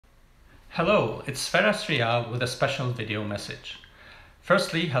Hello, it's Feras Riyal with a special video message.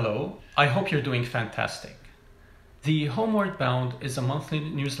 Firstly, hello, I hope you're doing fantastic. The Homeward Bound is a monthly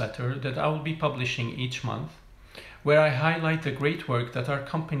newsletter that I will be publishing each month, where I highlight the great work that our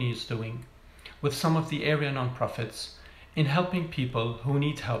company is doing with some of the area nonprofits in helping people who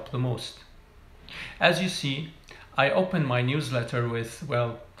need help the most. As you see, I open my newsletter with,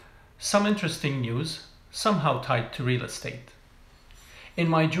 some interesting news, somehow tied to real estate. In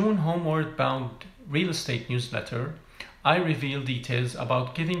my June Homeward Bound real estate newsletter, I reveal details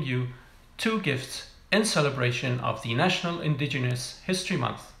about giving you 2 gifts in celebration of the National Indigenous History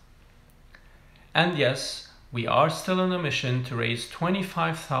Month. And yes, we are still on a mission to raise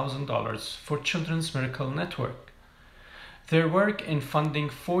 $25,000 for Children's Miracle Network. Their work in funding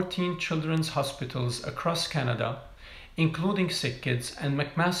 14 children's hospitals across Canada, including Sick Kids and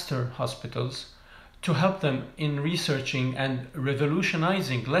McMaster hospitals, to help them in researching and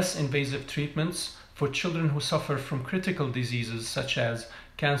revolutionizing less invasive treatments for children who suffer from critical diseases such as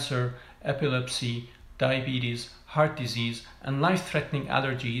cancer, epilepsy, diabetes, heart disease, and life-threatening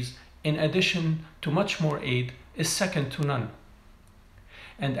allergies, in addition to much more aid, is second to none.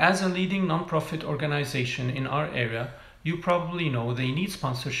 And as a leading nonprofit organization in our area, you probably know they need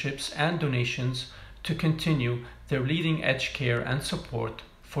sponsorships and donations to continue their leading-edge care and support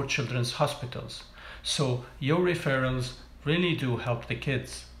for children's hospitals. So your referrals really do help the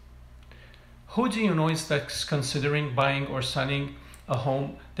kids. Who do you know that's considering buying or selling a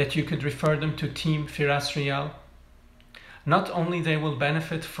home that you could refer them to Team Feras Riyal? Not only they will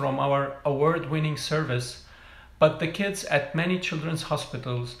benefit from our award-winning service, but the kids at many children's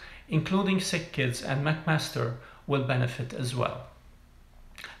hospitals, including Sick Kids and McMaster, will benefit as well.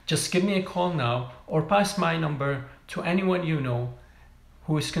 Just give me a call now or pass my number to anyone you know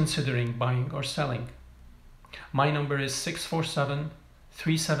who is considering buying or selling. My number is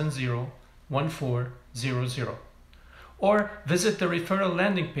 647-370-1400. Or visit the referral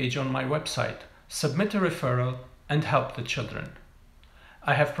landing page on my website, submit a referral, and help the children.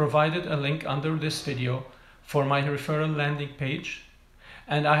 I have provided a link under this video for my referral landing page,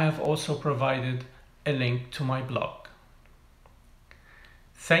 and I have also provided a link to my blog.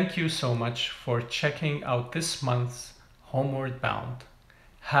 Thank you so much for checking out this month's Homeward Bound.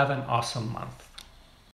 Have an awesome month.